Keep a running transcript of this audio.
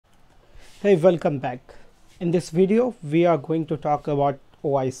Hey, welcome back. In this video, we are going to talk about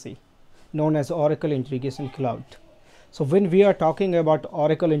OIC, known as Oracle Integration Cloud. So when we are talking about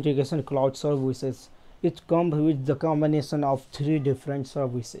Oracle Integration Cloud services, it comes with the combination of three different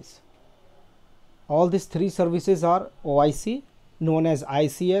services. All these three services are OIC, known as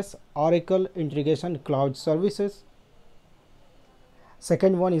ICS, Oracle Integration Cloud Services.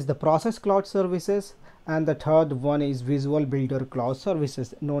 Second one is the Process Cloud Services, and the third one is Visual Builder Cloud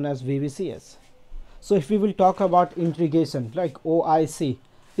Services, known as VBCS. So if we will talk about integration like OIC,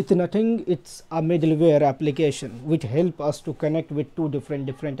 it's nothing, it's a middleware application which help us to connect with two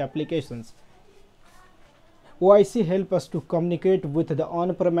different applications. OIC help us to communicate with the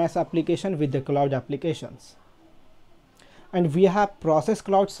on-premise application with the cloud applications. And we have Process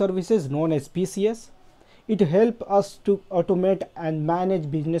Cloud Services, known as PCS. It helps us to automate and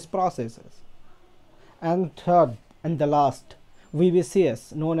manage business processes. And third and the last,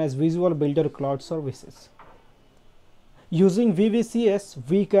 VBCS, known as Visual Builder Cloud Services. Using VBCS,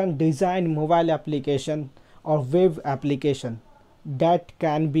 we can design mobile application or web application that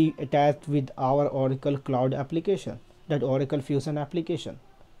can be attached with our Oracle Cloud application, that Oracle Fusion application.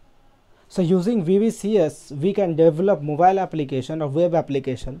 So using VBCS, we can develop mobile application or web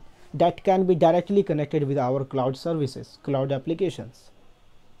application that can be directly connected with our cloud services, cloud applications.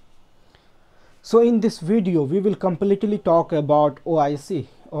 So in this video, we will completely talk about OIC,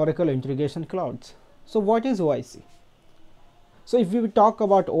 Oracle Integration Clouds. So what is OIC? So if we talk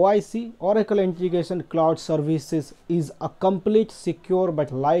about OIC, Oracle Integration Cloud Services is a complete, secure but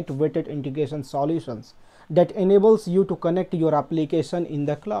lightweighted integration solutions that enables you to connect your application in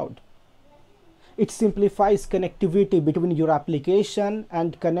the cloud. It simplifies connectivity between your application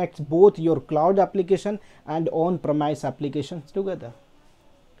and connects both your cloud application and on-premise applications together.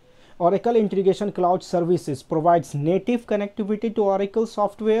 Oracle Integration Cloud Services provides native connectivity to Oracle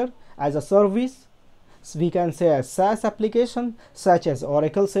software as a service. So we can say a SaaS application such as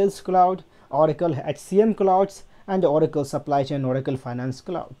Oracle Sales Cloud, Oracle HCM Clouds, and Oracle Supply Chain, Oracle Finance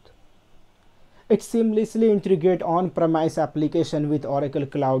Cloud. It seamlessly integrates on-premise application with Oracle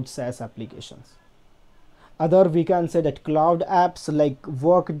Cloud SaaS applications. Other we can say that cloud apps like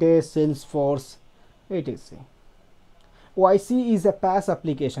Workday, Salesforce, etc. OIC is a PaaS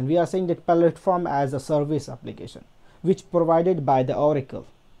application. We are saying that platform as a service application, which provided by the Oracle.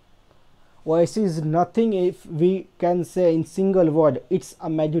 OIC is nothing, if we can say in single word, it's a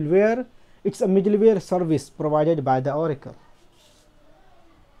middleware. It's a middleware service provided by the Oracle.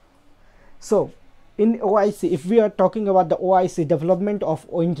 So in OIC, if we are talking about the OIC development of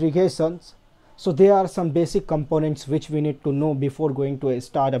integrations, so there are some basic components which we need to know before going to a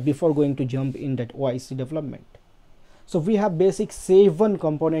startup, before going to jump in that OIC development. So we have basic 7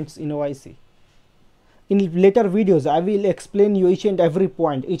 components in OIC. In later videos, I will explain you each and every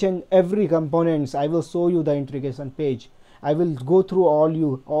point, each and every components. I will show you the integration page. I will go through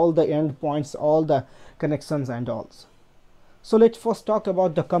all the endpoints, all the connections and all. So let's first talk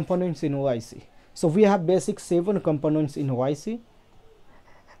about the components in OIC. So we have basic 7 components in OIC.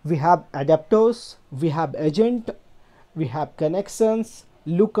 We have adapters, we have agent, we have connections,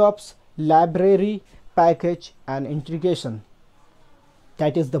 lookups, library, package, and integration.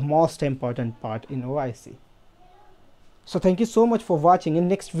 That is the most important part in OIC. So thank you so much for watching. In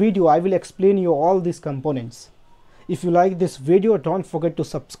next video, I will explain you all these components. If you like this video, don't forget to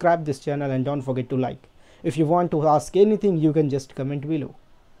subscribe this channel and don't forget to like. If you want to ask anything, you can just comment below.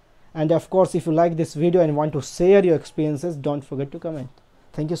 And of course, if you like this video and want to share your experiences, don't forget to comment.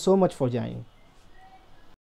 Thank you so much for joining.